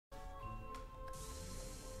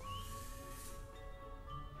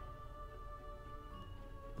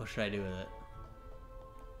What should I do with it?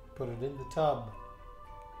 Put it in the tub.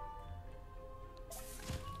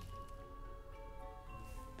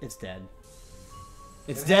 It's dead.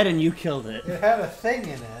 It's dead and you killed it. It had a thing in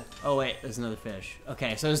it. Oh wait, there's another fish.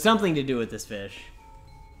 Okay, so there's something to do with this fish.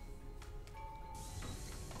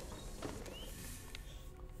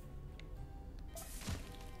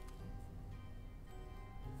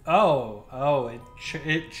 Oh,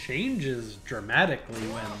 it changes dramatically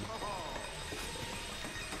when...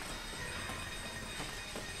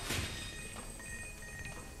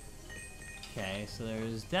 Okay, so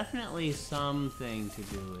there's definitely something to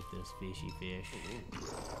do with this fishy fish.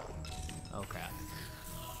 Oh crap.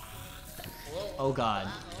 Oh god.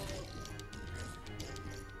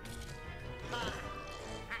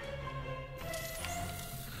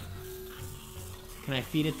 Can I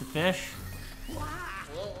feed it the fish?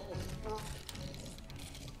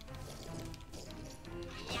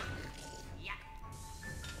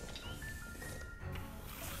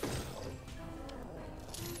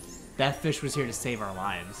 That fish was here to save our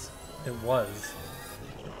lives. It was.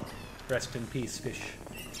 Rest in peace, fish.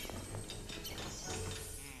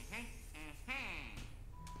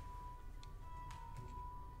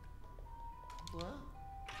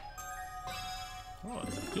 Oh,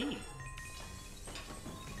 there's a key.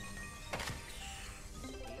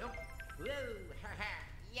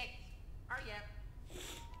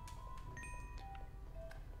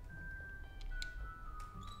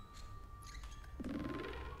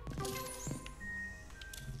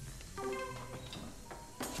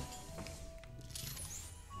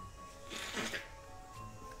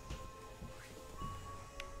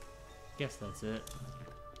 Guess that's it.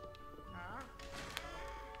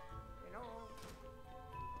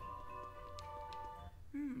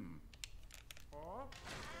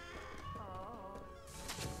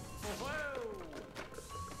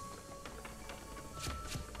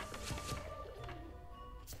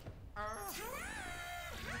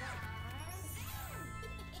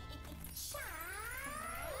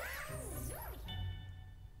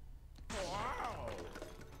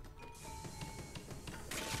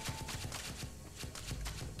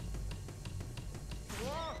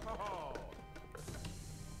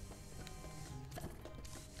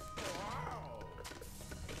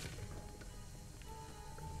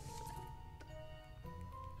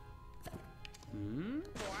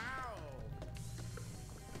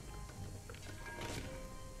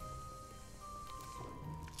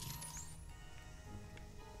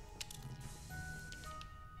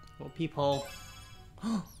 Well, peephole.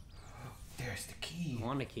 There's the key. I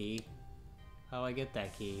want a key. How do I get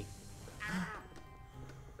that key?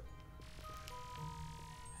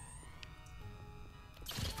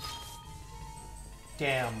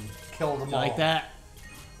 Damn, kill them You all. like that?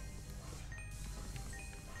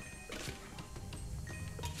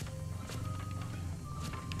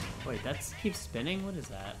 Wait, that keeps spinning? What is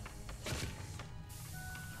that?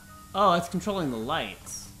 Oh, it's controlling the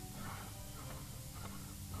lights.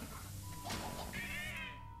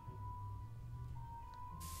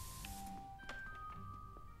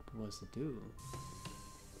 What does it do?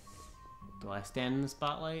 Do I stand in the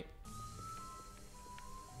spotlight?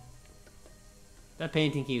 That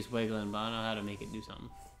painting keeps wiggling, but I don't know how to make it do something.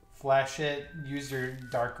 Flash it, use your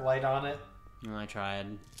dark light on it. No, I tried.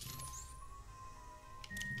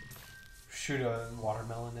 Shoot a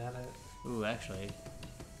watermelon at it. Ooh, actually,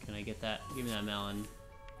 can I get that? Give me that melon.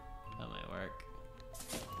 That might work.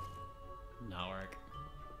 Not work.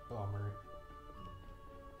 Bummer.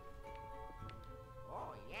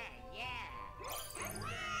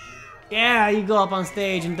 Yeah, you go up on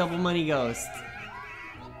stage and double money ghost.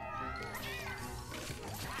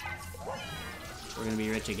 We're gonna be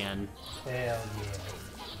rich again. Hell yeah.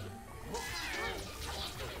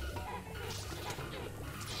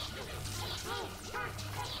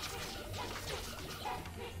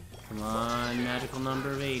 Come on, magical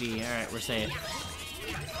number of 80. Alright, we're safe.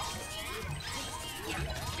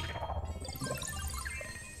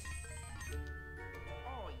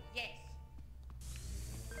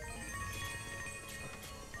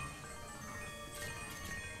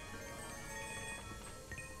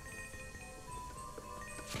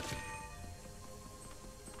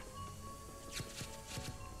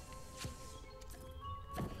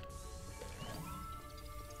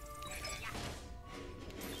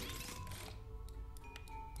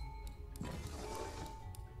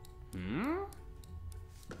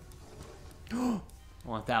 I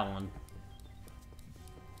want that one.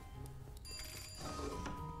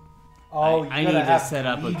 Oh, I need to set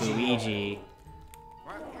up with Luigi.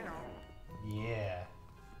 Yeah.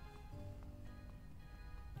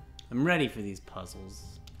 I'm ready for these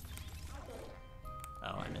puzzles. Oh,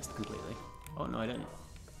 Oh, I missed completely. Oh, no, I didn't.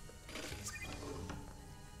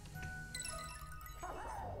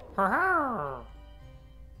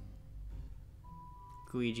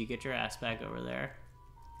 Luigi, get your ass back over there.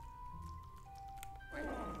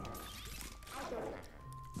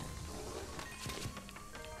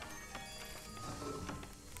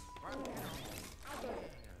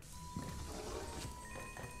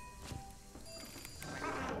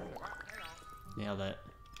 Nailed it.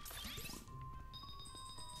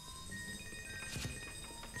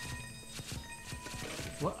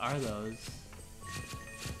 What are those?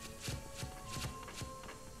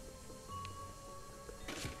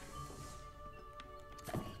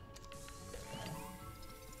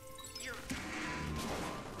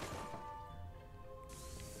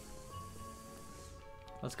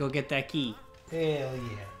 Let's go get that key. Hell yeah.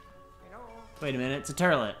 Wait a minute, it's a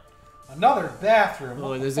turlet. Another bathroom. Oh,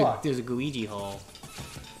 What there's the a fuck? Luigi hole.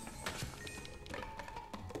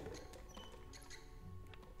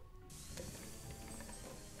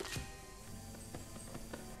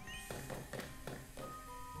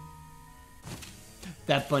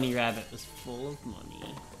 That bunny rabbit was full of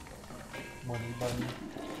money. Money bunny.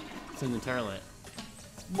 It's in the turlet.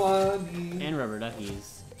 Money. And rubber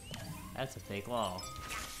duckies. That's a fake wall.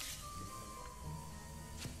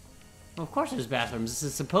 Well, of course there's bathrooms. This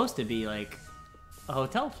is supposed to be like a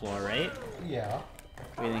hotel floor, right? Yeah.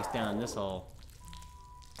 What do you think's down this hole?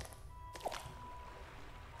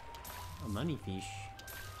 A money fish.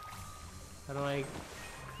 How do I...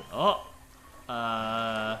 Oh!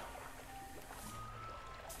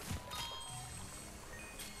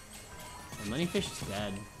 The money fish is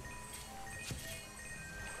dead.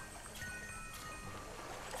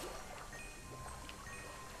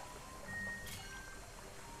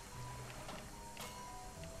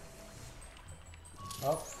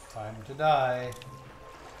 Oh, time to die.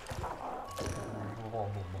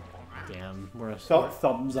 Damn, we're a...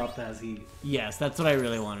 Thumbs up as he... Yes, that's what I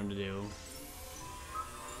really want him to do.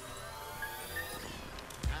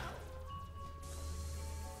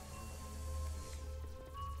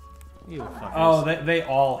 You fuckers. Oh, they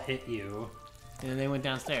all hit you. And then they went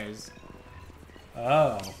downstairs.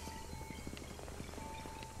 Oh.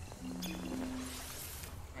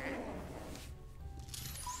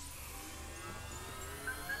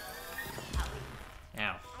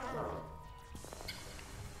 Ow.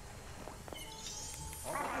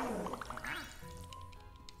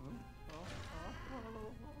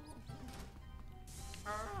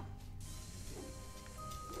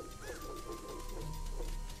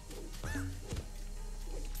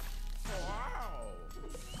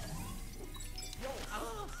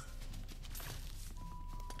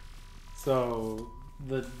 So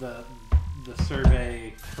the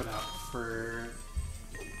survey put out for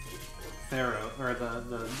Theros, or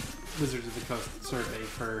the Wizards of the Coast survey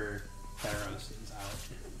for Theros is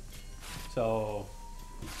out. So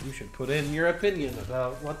you should put in your opinion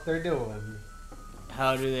about what they're doing.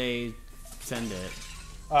 How do they send it?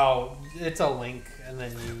 Oh, it's a link, and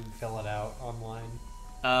then you fill it out online.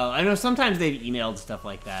 I know sometimes they've emailed stuff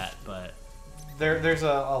like that, but... There's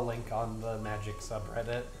a link on the Magic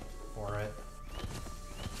subreddit for it.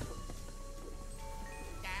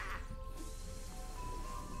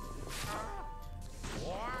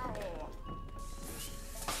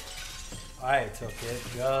 I took it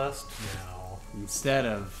just now. Instead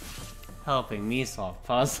of helping me solve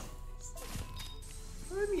puzzles.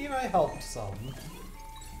 I mean, I helped some.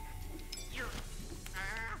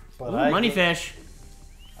 But Ooh, money fish!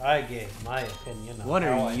 I gave my opinion on What how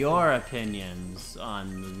are I your opinions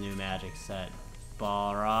on the new Magic set,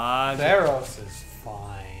 Balrog? Theros is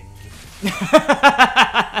fine.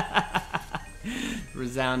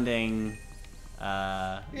 Resounding,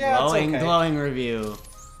 Yeah, it's okay. glowing review.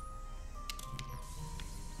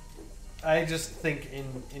 I just think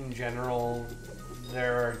in general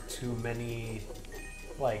there are too many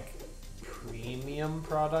like premium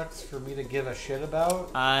products for me to give a shit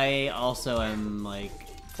about. I also am like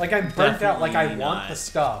I'm burnt out. Like I Definitely want not. the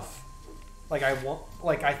stuff.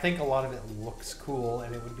 I think a lot of it looks cool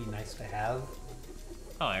and it would be nice to have.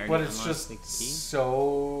 oh, I already But it's unlocked just the key?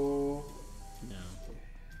 so No.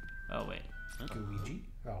 Oh wait. Huh? Luigi.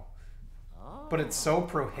 Oh. But it's so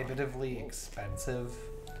prohibitively expensive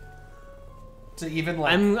to even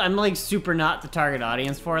like. I'm like super not the target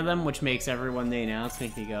audience for them, which makes everyone they announce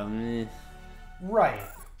make me go, meh. Right.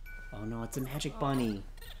 Oh no, it's a magic bunny.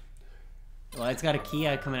 Well, it's got a key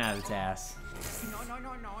coming out of its ass. No.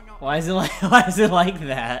 Why is it like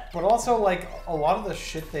that? But also, like, a lot of the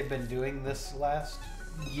shit they've been doing this last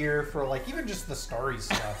year for, like, even just the story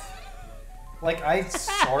stuff. Like, I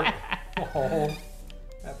sort... Oh,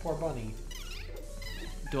 that poor bunny.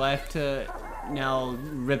 Do I have to now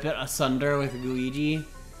rip it asunder with Luigi?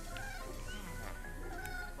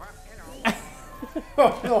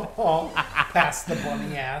 Past the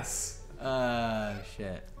bunny ass.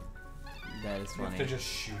 Shit. That is You have funny. to just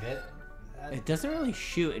shoot it. It doesn't really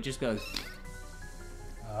shoot, it just goes...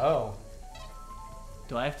 Oh.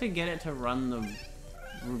 Do I have to get it to run the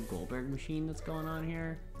Rube Goldberg machine that's going on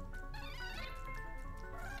here?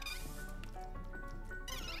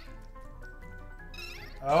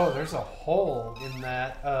 Oh, there's a hole in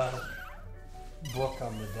that book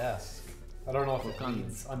on the desk. I don't know if it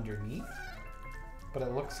leads underneath, but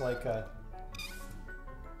it looks like a...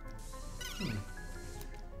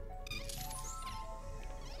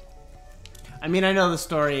 I mean, I know the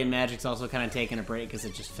story in Magic's also kind of taking a break because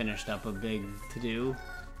it just finished up a big to-do.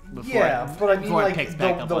 Yeah, but I mean, before it like, picks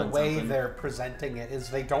back up the on way something. they're presenting it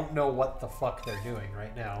is they don't know what the fuck they're doing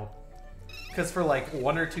right now. Because for, like,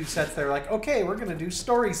 1 or 2 sets, they're like, okay, we're going to do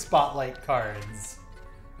story spotlight cards.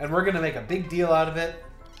 And we're going to make a big deal out of it.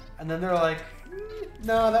 And then they're like,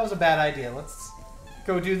 no, that was a bad idea. Let's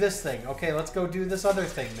go do this thing. Okay, let's go do this other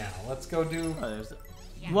thing now. Let's go do... Oh,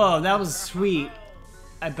 whoa, that was sweet.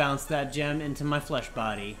 I bounced that gem into my flesh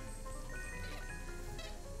body.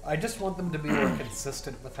 I just want them to be more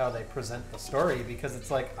consistent with how they present the story, because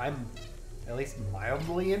it's like, I'm at least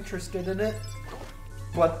mildly interested in it,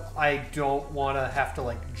 but I don't want to have to,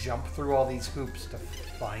 like, jump through all these hoops to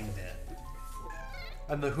find it.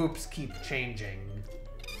 And the hoops keep changing.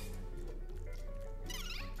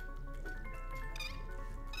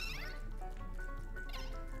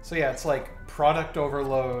 So yeah, it's like product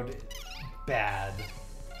overload, bad.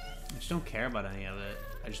 I just don't care about any of it.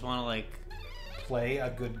 I just want to, like... Play a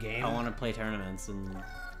good game. I want to play tournaments and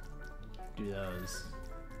do those.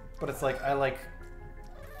 But it's like, I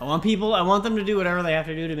want them to do whatever they have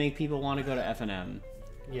to do to make people want to go to F&M.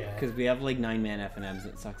 Yeah. Because we have, like, 9-man F&Ms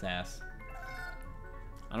that sucks ass.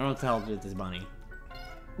 I don't know what the hell to do with this bunny.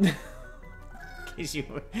 in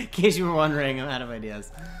case you were wondering, I'm out of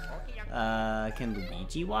ideas. Can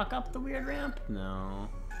Luigi walk up the weird ramp? No.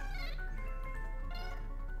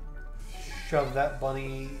 Shove that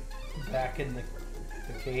bunny back in the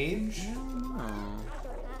cage. I don't know.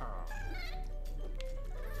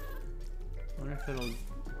 I wonder if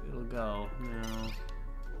it'll go. No.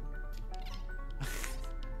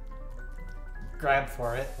 Grab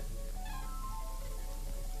for it.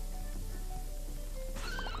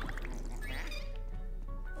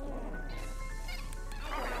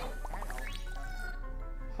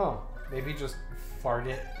 Huh. Maybe just fart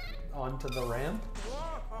it onto the ramp?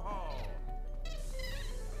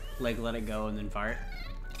 Like, let it go and then fart?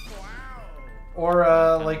 Or,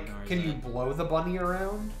 Kinda like, ignores can you it. blow the bunny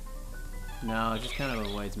around? No, it just kind of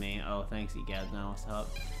avoids me. Oh, thanks, Egad. Now what's up?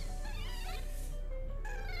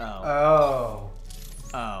 Oh.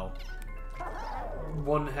 Oh. Oh.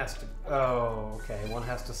 One has to... Oh, okay. One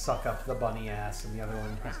has to suck up the bunny ass, and the other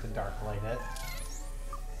one has to dark light it.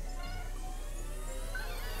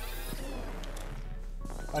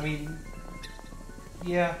 I mean...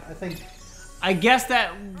 Yeah, I think... I guess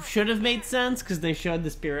that should have made sense, because they showed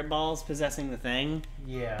the spirit balls possessing the thing.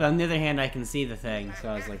 Yeah. But on the other hand, I can see the thing, so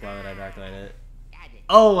I was like, why would I dark light it?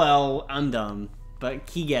 Oh well, I'm dumb. But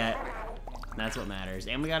key get, that's what matters.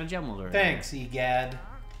 And we got a gem holder. Thanks, Egad.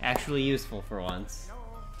 Actually useful for once.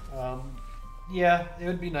 Yeah, it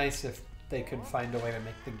would be nice if they could find a way to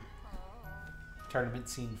make the tournament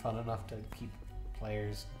scene fun enough to keep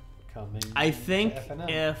players coming. I to think FNM.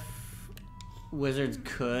 if Wizards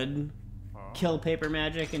could kill paper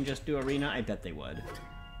magic and just do arena, I bet they would.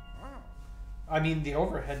 I mean, the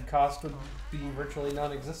overhead cost would be virtually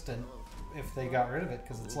non-existent if they got rid of it,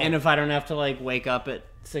 because it's like... And if I don't have to, like, wake up at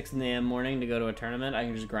 6 in the morning to go to a tournament, I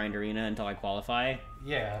can just grind arena until I qualify.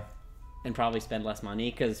 Yeah. And probably spend less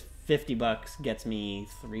money, because $50 gets me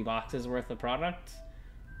 3 boxes worth of product.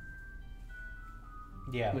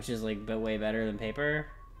 Yeah. Which is, like, way better than paper.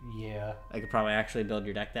 Yeah. I could probably actually build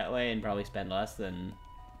your deck that way and probably spend less than,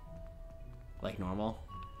 like, normal.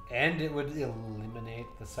 And it would eliminate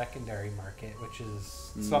the secondary market, which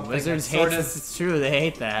is something Wizards that sort hate of... this. It's true, they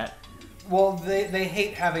hate that. Well, they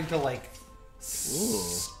hate having to, like, Ooh.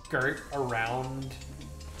 skirt around...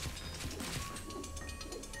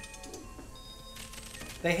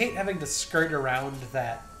 They hate having to skirt around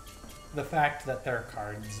that... the fact that their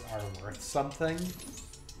cards are worth something.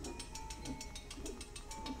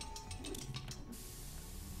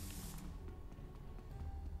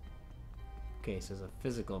 Okay, so there's a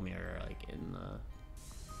physical mirror, like, in the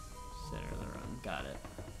center of the room. Got it.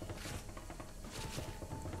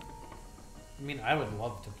 I mean, I would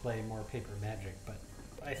love to play more Paper Magic, but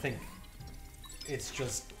I think it's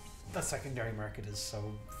just The secondary market is so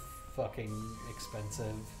fucking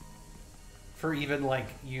expensive for even like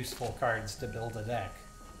useful cards to build a deck.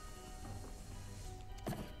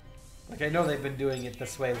 Like I know they've been doing it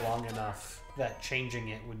this way long enough that changing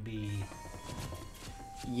it would be...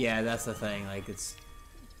 Yeah, that's the thing. Like it's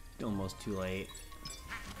almost too late.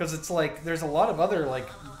 Because it's like there's a lot of other like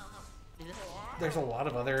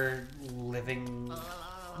living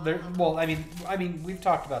well, I mean we've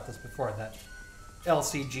talked about this before that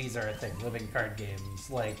LCGs are a thing, living card games.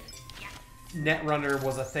 Like Netrunner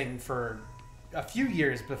was a thing for a few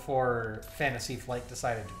years before Fantasy Flight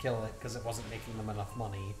decided to kill it because it wasn't making them enough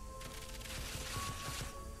money.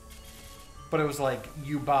 But it was like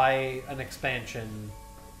you buy an expansion,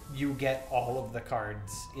 you get all of the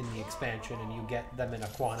cards in the expansion, and you get them in a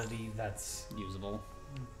quantity that's Usable.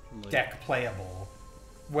 deck playable.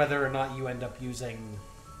 Whether or not you end up using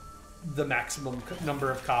the maximum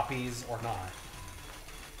number of copies or not.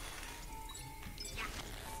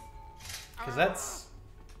 Because that's,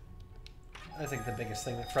 I think, the biggest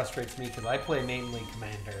thing that frustrates me, because I play mainly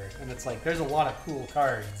Commander, and it's like, there's a lot of cool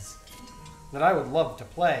cards that I would love to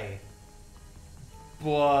play,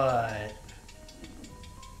 but...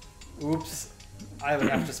 Oops, I would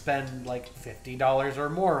have to spend like $50 or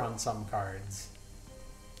more on some cards.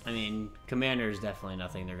 I mean, Commander is definitely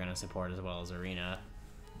nothing they're going to support as well as Arena.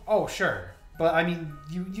 Oh, sure. But, I mean,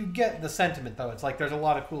 you get the sentiment, though. It's like there's a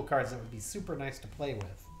lot of cool cards that would be super nice to play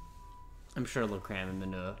with. I'm sure they'll cram him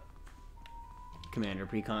into Commander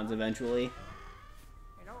precons eventually.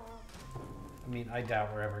 I mean, I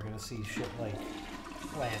doubt we're ever going to see shit like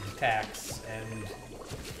land tax and...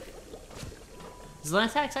 Is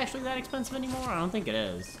land tax actually that expensive anymore? I don't think it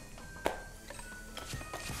is.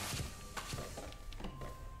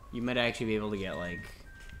 You might actually be able to get, like,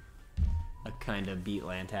 a kind of beat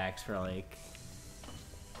land tax for, like,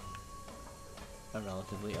 a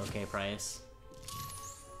relatively okay price.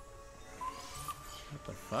 What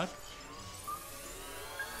the fuck?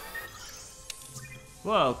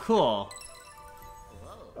 Whoa, cool.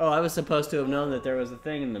 Oh, I was supposed to have known that there was a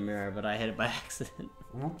thing in the mirror, but I hit it by accident.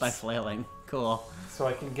 Oops. By flailing. Cool. So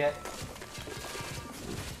I can get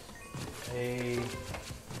a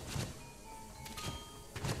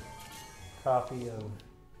copy of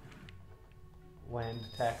Land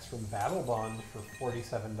Tax from Battle Bond for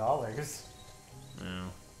 $47. Oh.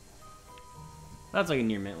 That's like a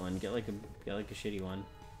near mint one. Get like a shitty one.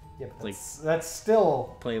 Yeah, but Like- that's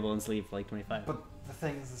still... Playable and sleeve for like 25. But the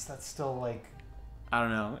thing is that's still like... I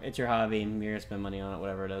don't know. It's your hobby. You're gonna spend money on it,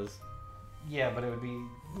 whatever it is. Yeah, but it would be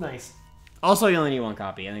nice. Also, you only need one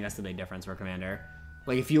copy. I think that's the big difference for Commander.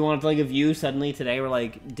 Like, if you want to, like, if you suddenly today were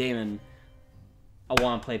like, Damon, I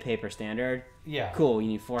want to play Paper Standard. Yeah. Cool. You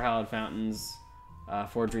need 4 Hallowed Fountains,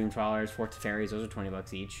 4 Dream Trawlers, 4 Teferis. Those are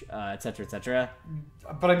 $20 each, etc., etc.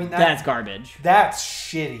 But I mean, That's garbage. That's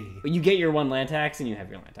shitty. But you get your one land tax, and you have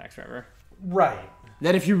your land tax forever. Right.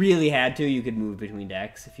 Then if you really had to, you could move between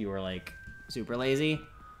decks if you were, like, super lazy.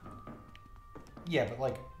 Yeah, but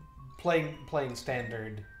like playing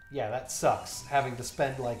standard, yeah, that sucks. Having to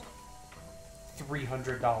spend like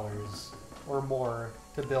 $300 or more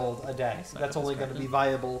to build a deck that's only going to be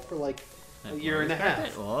viable for like a year and a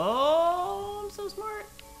half. Oh, I'm so smart.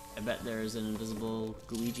 I bet there's an invisible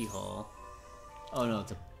Luigi hole. Oh no,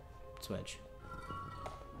 it's a switch.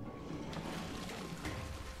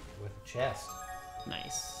 With a chest.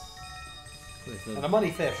 Nice. With And a money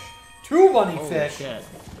fish. 2 money Holy fish! shit.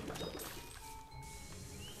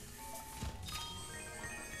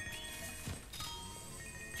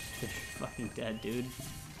 Fish fucking dead, dude.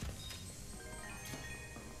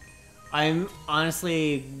 I'm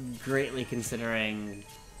honestly greatly considering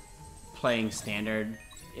playing standard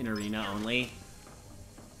in arena only,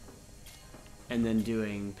 and then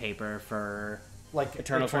doing paper for Like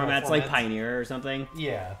eternal formats like Pioneer or something.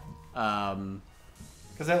 Yeah. Um,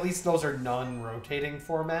 Because at least those are non-rotating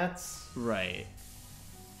formats. right.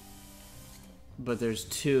 But there's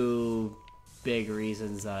 2 big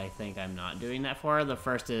reasons that I think I'm not doing that for. The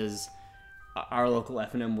first is our local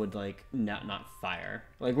FNM would like not fire.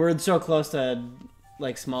 Like we're so close to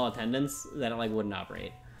like small attendance that it like wouldn't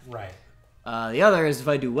operate. Right. The other is if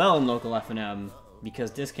I do well in local FNM, because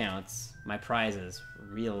discounts, my prize is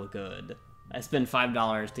real good. I spend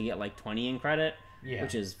 $5 to get like 20 in credit, Yeah.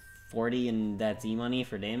 which is 40 in that's e-money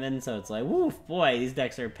for Damon. So it's like, woof, boy, these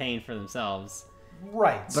decks are paying for themselves.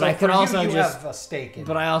 Right. But so I could for also you just have a stake in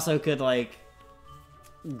But it. I also could like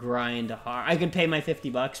grind hard. I could pay my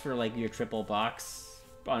 $50 for like your triple box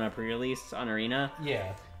on a pre-release on Arena,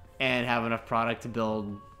 Yeah. and have enough product to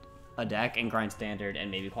build a deck and grind standard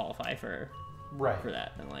and maybe qualify for Right.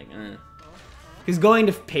 that. And like, Because going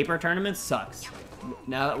to paper tournaments sucks.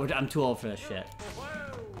 Now I'm too old for this shit.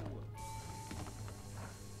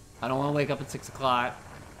 I don't want to wake up at 6 o'clock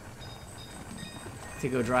to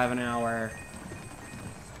go drive an hour.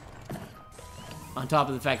 On top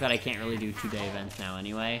of the fact that I can't really do 2-day events now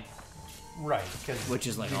anyway. Right, which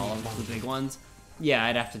is like all of the big ones. Yeah,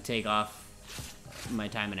 I'd have to take off my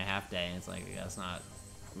time in a half day, and it's like, that's not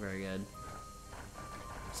very good.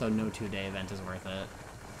 So no 2-day event is worth it.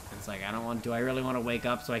 It's like, do I really want to wake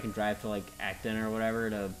up so I can drive to like Acton or whatever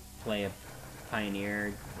to play a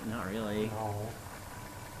Pioneer? Not really. No.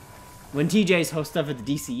 When TJ's host stuff at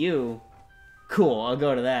the DCU, cool, I'll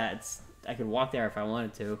go to that. I could walk there if I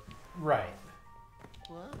wanted to. Right.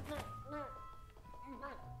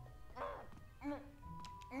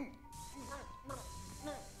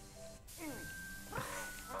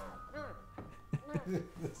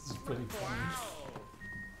 This is pretty funny.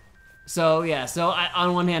 So yeah,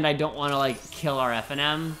 on one hand I don't want to like kill our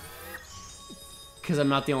F&M because I'm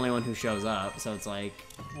not the only one who shows up. So it's like,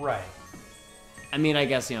 right. I mean, I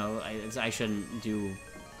guess I shouldn't do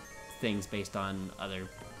things based on other,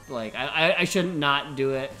 like I shouldn't not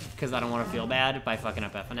do it because I don't want to feel bad by fucking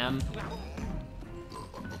up F&M.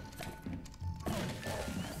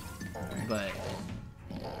 But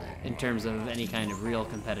in terms of any kind of real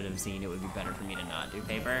competitive scene, it would be better for me to not do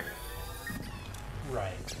paper.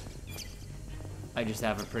 Right. I just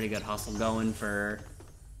have a pretty good hustle going for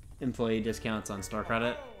employee discounts on store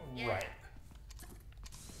credit. Right.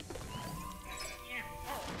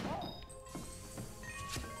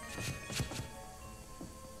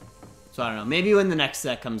 So I don't know, maybe when the next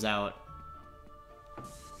set comes out,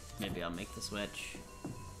 maybe I'll make the switch.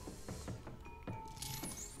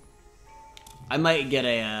 I might get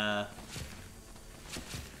a,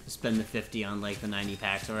 spend the 50 on like the 90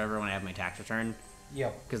 packs or whatever when I have my tax return.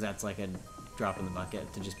 Yep. Because that's like a drop in the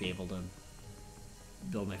bucket to just be able to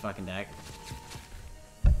build my fucking deck.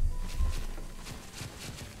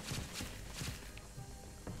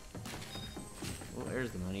 Oh,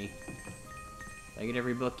 there's the money. Did I get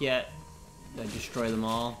every book yet? Did I destroy them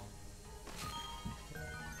all?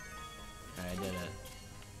 Alright, I did it.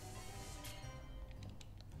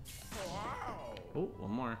 Oh,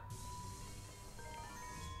 one more.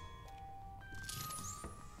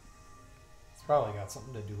 It's probably got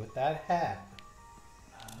something to do with that hat.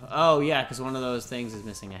 Oh, yeah, because one of those things is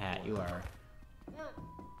missing a hat. You are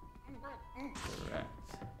correct.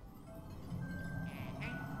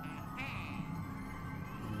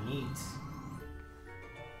 Neat.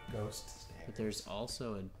 Ghost stairs. But there's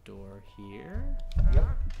also a door here. Yep.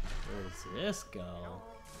 Where does this go?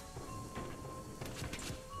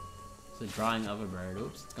 It's a drawing of a bird.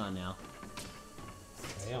 Oops, it's gone now.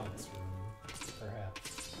 Seance room, perhaps.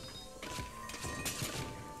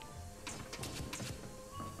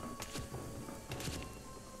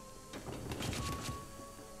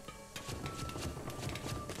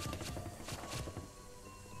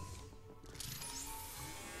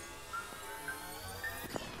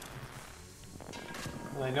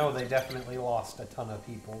 Well, I know they definitely lost a ton of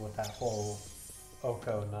people with that whole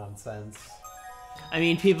Oko nonsense. I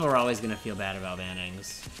mean, people are always going to feel bad about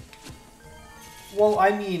bannings. Well,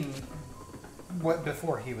 I mean, what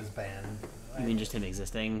before he was banned. You mean just him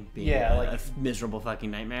existing? Being Yeah, a like miserable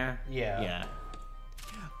fucking nightmare? Yeah. Yeah.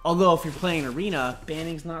 Although, if you're playing Arena,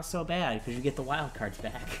 banning's not so bad, because you get the wild cards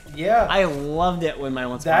back. Yeah. I loved it when my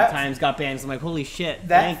Once Upon a Times got banned. I'm like, holy shit,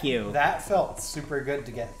 thank you. That felt super good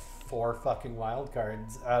to get 4 fucking wild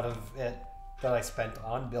cards out of it that I spent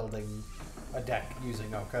on building a deck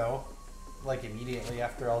using Oko. Like, immediately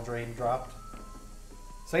after Eldraine dropped.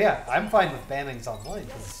 So yeah, I'm fine with bannings online,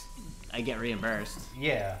 because... I get reimbursed.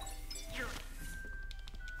 Yeah.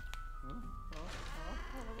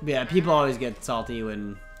 Yeah, people always get salty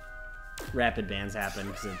when rapid bans happen,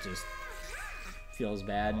 because it just feels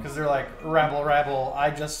bad. Because they're like, rabble, rabble, I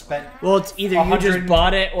just spent... Well, it's either you just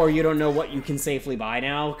bought it, or you don't know what you can safely buy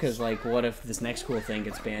now, because, like, what if this next cool thing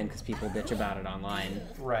gets banned because people bitch about it online?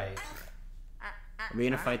 Right. Are we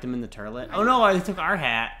gonna fight them in the turlet? Oh no, they took our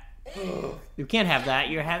hat. You can't have that.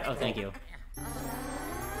 Your hat... Oh, thank you.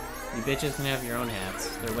 You bitches can have your own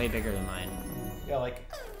hats. They're way bigger than mine. Yeah, like...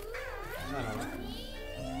 I don't know.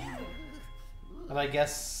 And I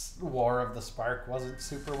guess War of the Spark wasn't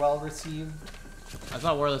super well received. I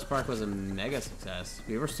thought War of the Spark was a mega success.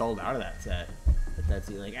 We were sold out of that set. But that's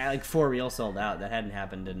like for real sold out. That hadn't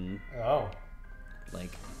happened in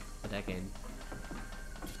like a decade.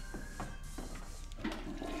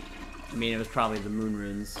 I mean, it was probably the Moon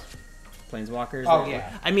Runes, Planeswalkers. Oh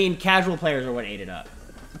yeah. I mean, casual players are what ate it up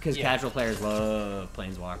because casual players love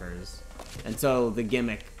Planeswalkers, and so the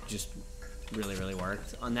gimmick just really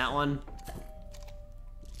worked on that one.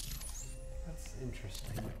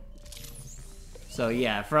 interesting. So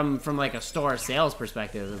yeah, from like a store sales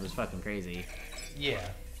perspective, it was fucking crazy. Yeah.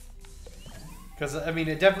 Because, I mean,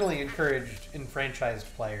 it definitely encouraged enfranchised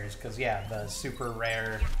players, because, yeah, the super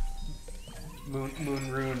rare Moon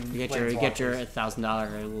Rune You get your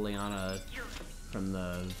 $1,000 Leona from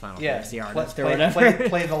the Final yeah, Fantasy artist or whatever.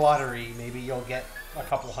 play the lottery. Maybe you'll get a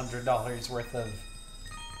couple $100 worth of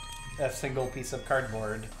a single piece of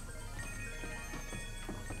cardboard.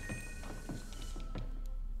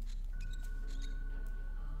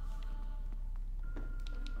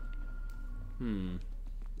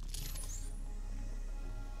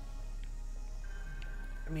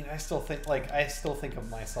 I mean, I still think of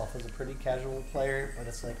myself as a pretty casual player, but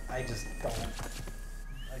it's like I just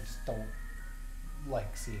don't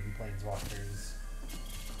like seeing planeswalkers.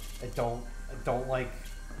 I don't like.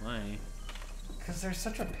 Why? Because they're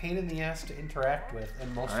such a pain in the ass to interact with,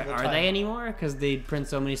 and most of the time. Are they anymore? Because they print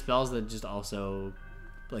so many spells that just also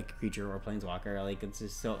like creature or planeswalker. Like it's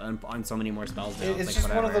just so on so many more spells now. It's like, just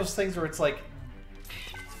whatever. one of those things where it's like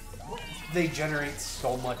they generate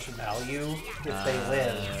so much value if they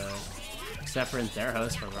live. Except for in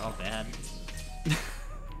Theros, where we're all bad.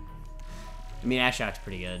 I mean, Ashiok's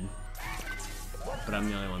pretty good, but I'm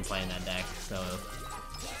the only one playing that deck, so.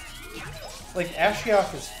 Like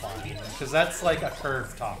Ashiok is fine because that's like a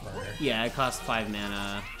curve topper. Yeah, it costs 5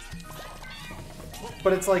 mana.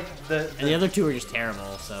 But it's like and the other two are just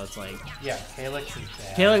terrible, so it's like... Yeah, Calyx is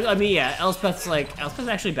bad. Calyx, I mean, yeah, Elspeth's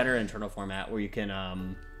actually better in Turtle format, where you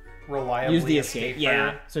can, reliably use the escape. her.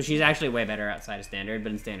 Yeah, so she's actually way better outside of Standard,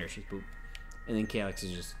 but in Standard she's poop. And then Calyx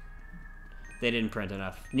is just... They didn't print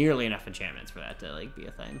nearly enough enchantments for that to, like, be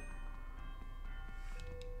a thing.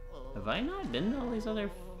 Have I not been to all these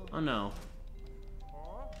other... Oh, no.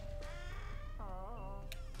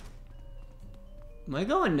 Am I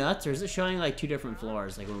going nuts, or is it showing like 2 different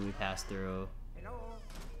floors, like when we pass through?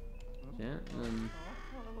 Yeah.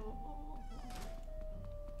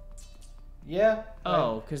 Yeah.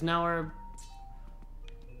 Oh, because now we're.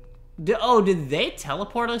 Did they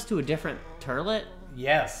teleport us to a different turlet?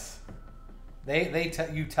 Yes.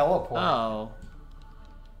 You teleport. Oh.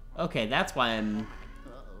 Okay, that's why I'm.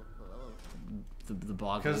 The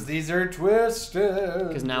bog. Because these are twisted.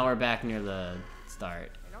 Because now we're back near the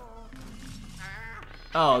start.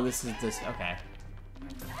 Oh, this. Okay.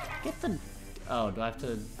 Get the. Oh, do I have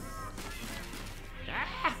to.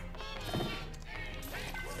 Ah!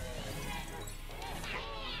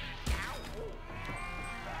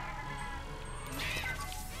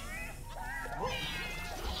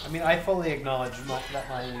 I mean, I fully acknowledge that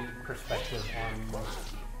my perspective on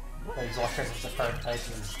Planeswalkers as a card type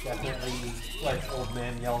is definitely like old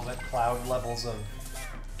man yells at cloud levels of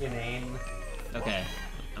inane. Okay,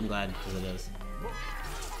 I'm glad because it is.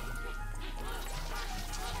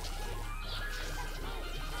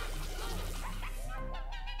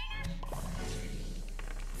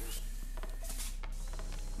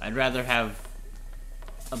 I'd rather have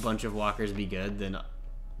a bunch of walkers be good than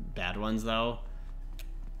bad ones, though.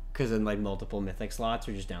 Because then, like, multiple mythic slots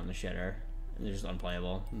are just down the shitter. And they're just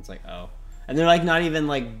unplayable. And it's like, oh. And they're, like, not even,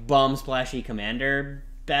 like, bomb splashy commander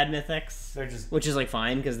bad mythics. They're just... Which is, like,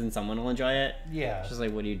 fine, because then someone will enjoy it. Yeah. It's just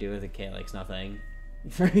like, what do you do with a Calyx? Nothing. You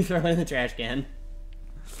throw it in the trash can.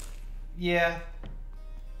 Yeah.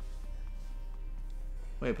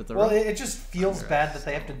 Wait, but the... Well, it just feels bad that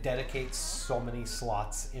they have to dedicate so many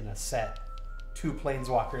slots in a set to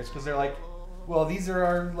Planeswalkers, because they're like, well, these are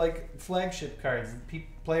our, like, flagship cards.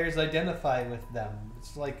 Players identify with them.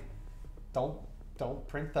 It's like, don't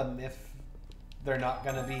print them if they're not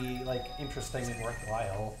going to be, like, interesting and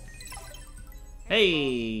worthwhile.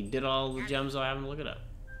 Hey, did all the gems I haven't looked it up.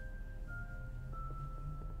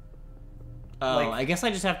 Oh, Like- I guess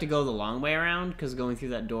I just have to go the long way around, because going through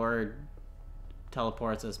that door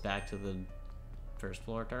teleports us back to the first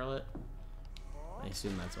floor turret. I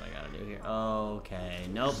assume that's what I gotta do here. Okay.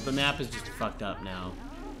 Nope, the map is just fucked up now.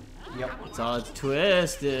 Yep. It's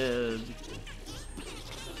twisted.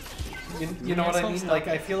 You know what I mean? Like,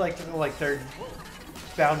 I feel like they're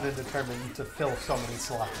bound and determined to fill so many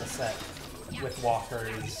slots a set with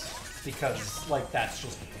walkers, because, like, that's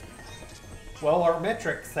just... Well, our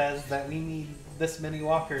metric says that we need this many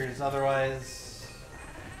walkers, otherwise...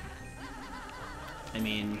 I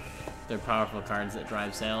mean, they're powerful cards that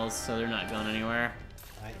drive sales, so they're not going anywhere.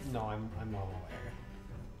 I'm well aware.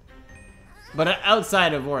 But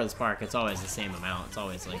outside of War of the Spark, it's always the same amount. It's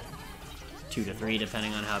always like 2 to 3,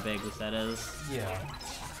 depending on how big the set is. Yeah.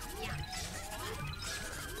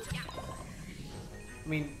 I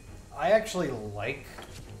mean, I actually like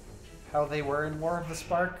how they were in War of the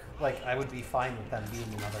Spark. Like, I would be fine with them being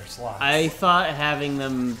another slot. I thought having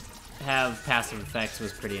them have passive effects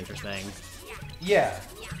was pretty interesting Yeah,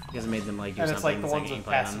 because it made them like do and something. it's like the second ones you with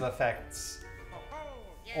play passive them. effects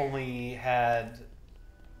only had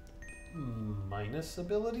minus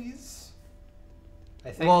abilities.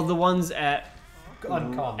 I think. Well, the ones at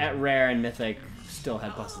Uncommon. rare and mythic still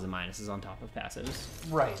had pluses and minuses on top of passives.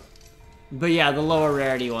 Right. But yeah, the lower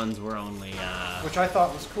rarity ones were only Which I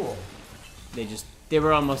thought was cool. they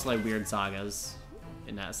were almost like weird sagas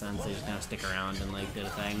in that sense. They just kind of stick around and like did a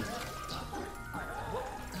thing.